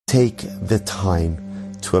take the time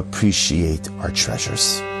to appreciate our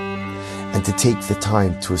treasures and to take the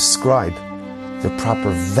time to ascribe the proper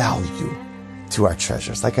value to our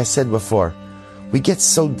treasures. Like I said before, we get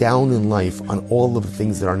so down in life on all of the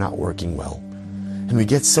things that are not working well. And we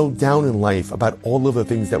get so down in life about all of the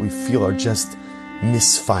things that we feel are just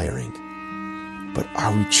misfiring. But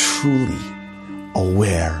are we truly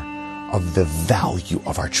aware of the value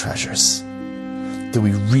of our treasures? Do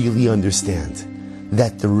we really understand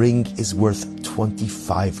that the ring is worth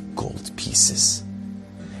 25 gold pieces?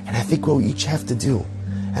 And I think what we each have to do,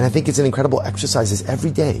 and I think it's an incredible exercise, is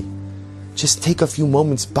every day, just take a few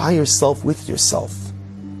moments by yourself, with yourself.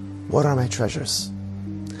 What are my treasures?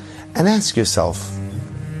 And ask yourself,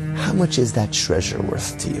 how much is that treasure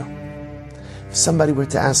worth to you? If somebody were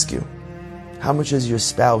to ask you, how much is your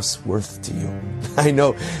spouse worth to you? I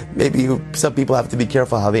know maybe some people have to be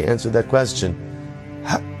careful how they answer that question.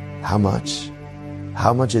 How much?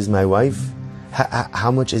 How much is my wife?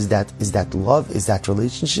 How much is that love? Is that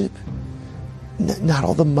relationship? Not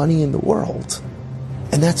all the money in the world.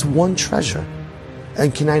 And that's one treasure.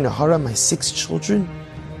 And Kenai Nahara, my 6 children,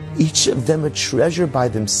 each of them a treasure by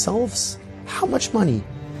themselves? How much money?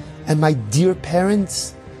 And my dear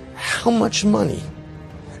parents, how much money?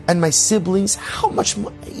 And my siblings, how much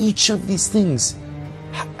money? Each of these things.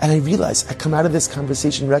 And I realize, I come out of this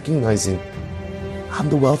conversation recognizing I'm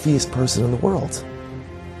the wealthiest person in the world.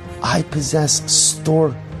 I possess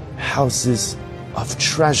storehouses of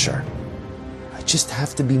treasure. I just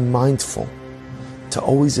have to be mindful to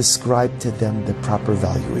always ascribe to them the proper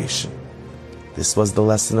valuation. This was the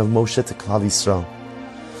lesson of Moshe to Klal Yisrael.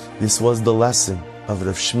 This was the lesson of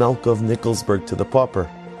Rav Shmelka of Nikolsburg to the pauper.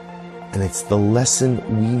 And it's the lesson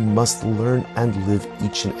we must learn and live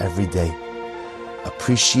each and every day.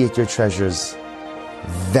 Appreciate your treasures.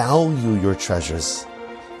 Value your treasures.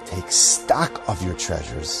 Take stock of your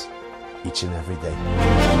treasures each and every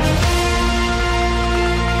day.